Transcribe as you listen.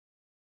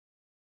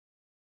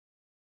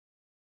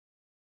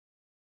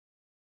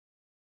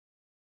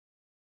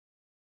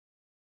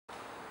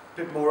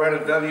Bit more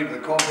added value to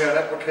the compound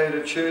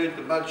applicator tube,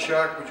 the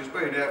MudShark, which has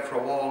been out for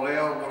a while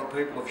now. A lot of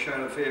people have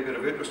shown a fair bit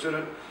of interest in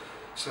it.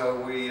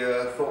 So we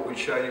thought we'd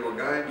show you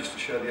again, just to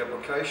show the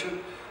application.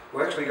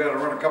 We're actually going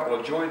to run a couple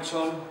of joints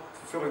on,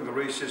 filling the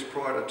recess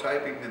prior to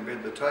taping, then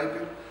bed the tape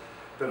in.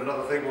 But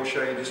another thing we'll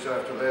show you just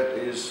after that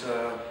is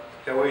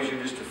how easy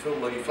it is to fill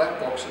the flat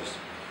boxes.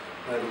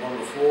 Lay them on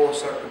the floor,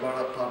 suck the mud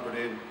up, pump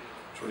it in,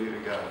 it's ready to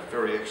go.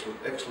 Very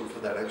excellent for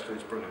that actually,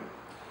 it's brilliant.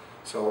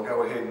 So I'll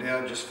go ahead now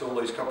and just fill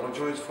these couple of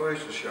joints for you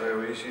to show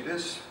you how easy it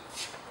is.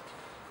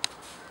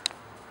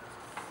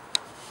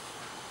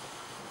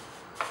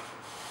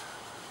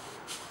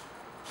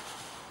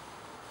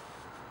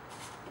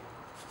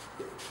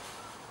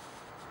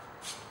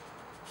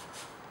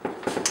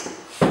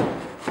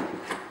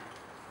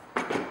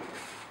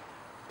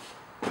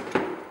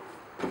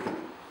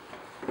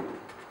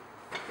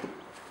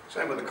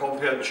 Same with the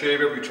compound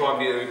tube, every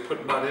time you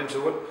put mud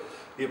into it,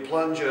 your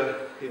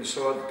plunger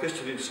inside, the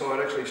piston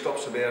inside actually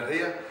stops about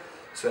here.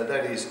 So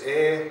that is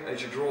air.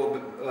 As you draw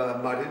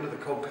mud into the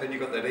compound, you've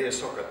got that air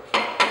socket. So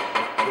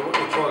what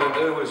you're trying to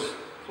do is,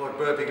 like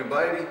burping a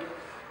baby,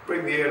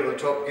 bring the air to the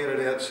top, get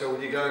it out, so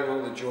when you're going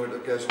along the joint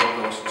it goes all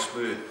nice and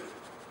smooth.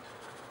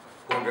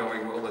 All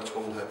going well, that's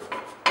what will happen.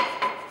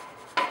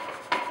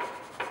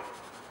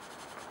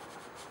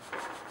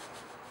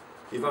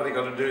 You've only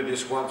got to do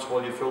this once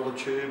while you fill the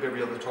tube.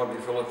 Every other time you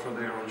fill it from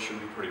there on, it should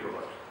be pretty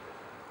right.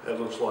 That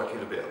looks like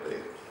it about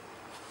there.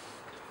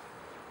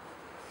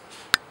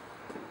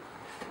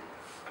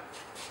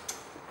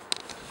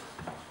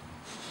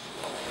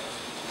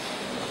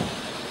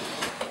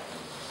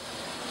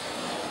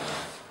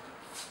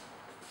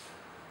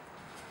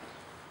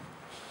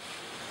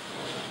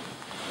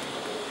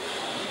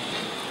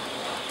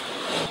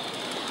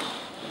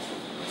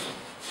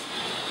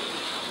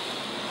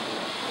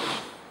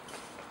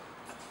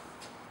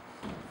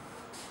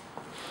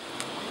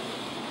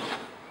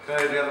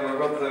 Okay, now that we've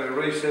got the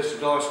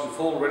recess nice and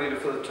full, ready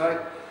for the tape,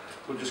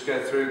 we'll just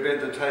go through, bed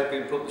the tape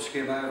in, put the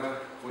skim over,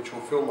 which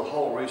will fill the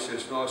whole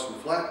recess nice and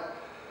flat.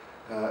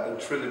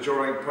 And through the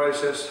drawing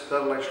process,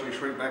 that'll actually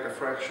shrink back a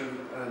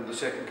fraction, and the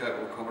second coat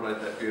will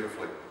accommodate that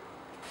beautifully.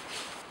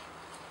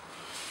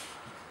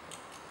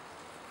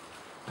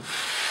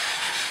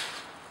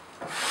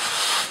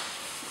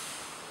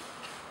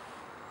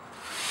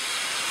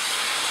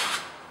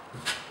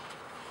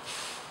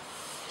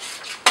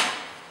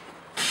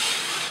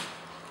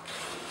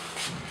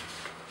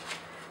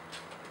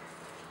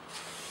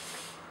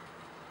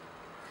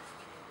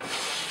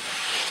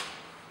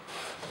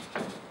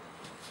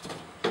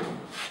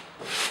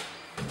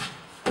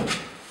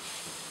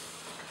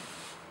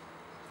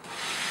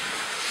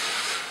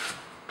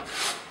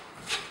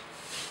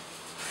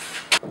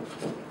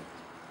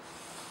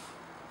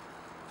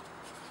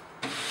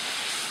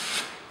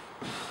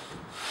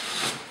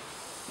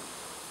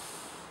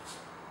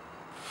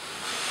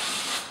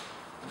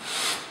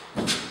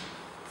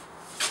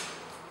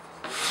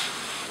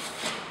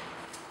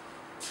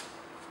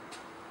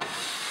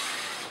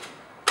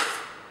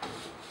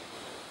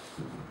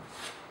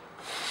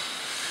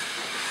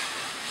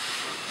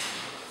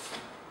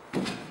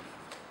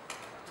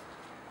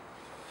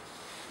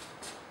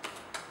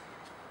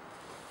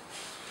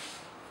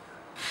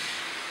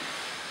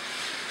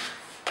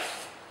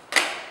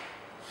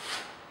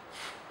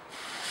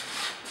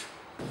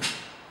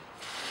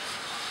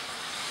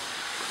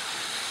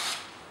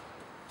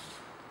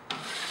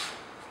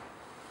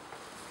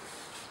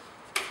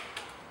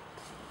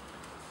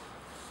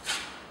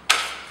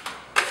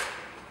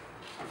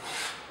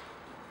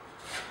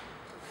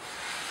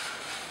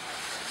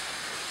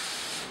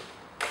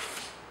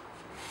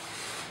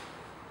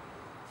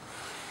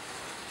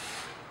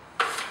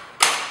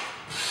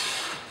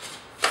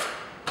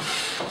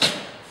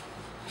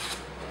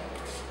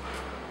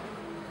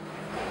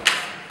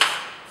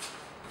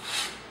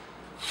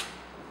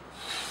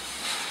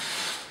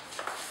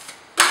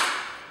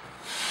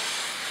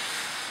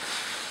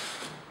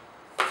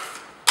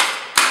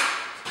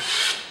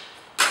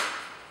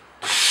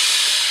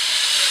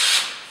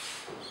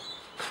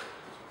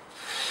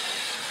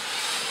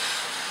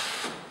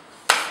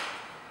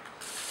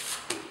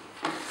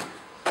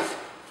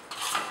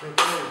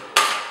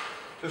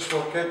 Just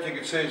like that, you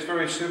can see it's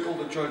very simple.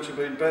 The joints have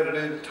been bedded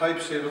in,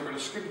 tape's in. I've got a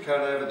skim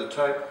coat over the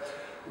tape,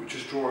 which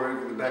is draw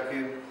everything back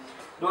in.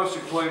 Nice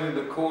and clean in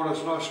the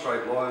corners, nice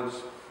straight lines.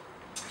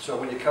 So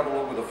when you come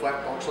along with a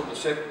flat box on the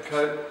second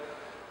coat,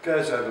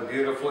 goes over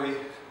beautifully.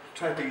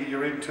 Taping in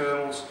your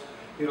internals,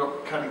 you're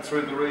not cutting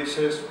through the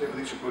recess,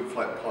 everything's a good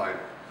flat plane.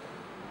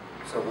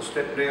 So we'll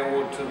step now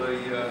on to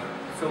the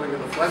filling of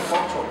the flat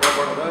box. I'll grab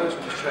one of those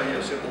and just show you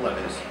how simple that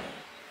is.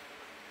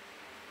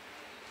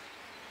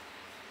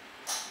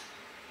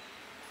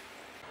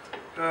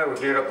 Okay,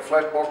 we've now got the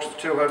flat box of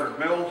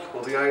 200mm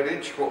or the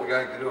 8-inch. What we're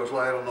going to do is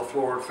lay it on the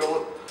floor and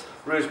fill it.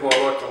 The reason why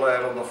I like to lay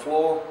it on the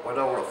floor, I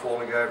don't want it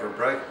falling over and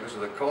break because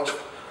of the cost.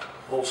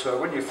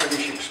 Also, when you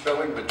finish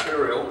expelling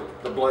material,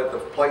 the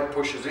plate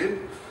pushes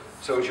in.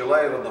 So as you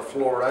lay it on the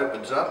floor, it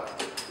opens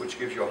up, which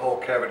gives you a whole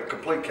cavity,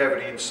 complete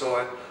cavity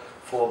inside,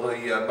 for the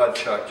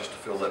MudShark just to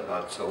fill that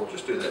mud. So we'll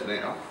just do that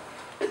now.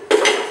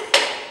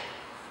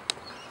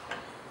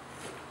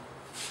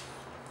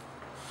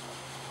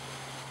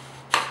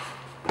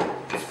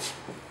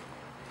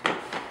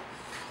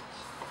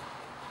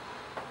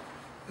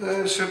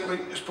 Simply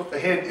just put the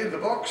head in the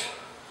box,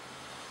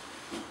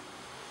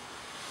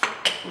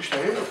 push the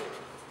head.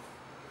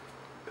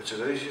 It's as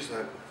easy as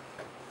that.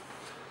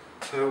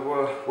 So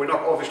we're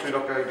obviously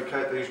not going to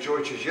coat these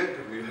joints yet,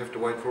 because you have to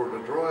wait for it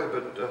to dry,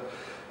 but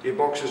your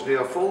box is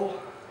now full,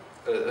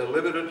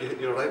 limited,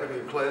 you're not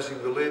even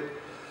closing the lid.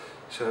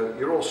 So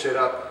you're all set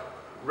up,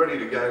 ready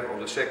to go on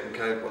the second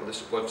coat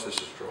once this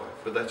is dry.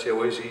 But that's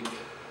how easy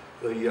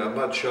the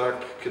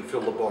MudShark can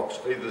fill the box.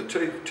 Either the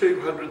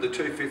 200, the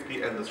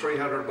 250 and the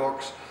 300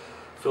 box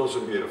fills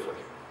them beautifully.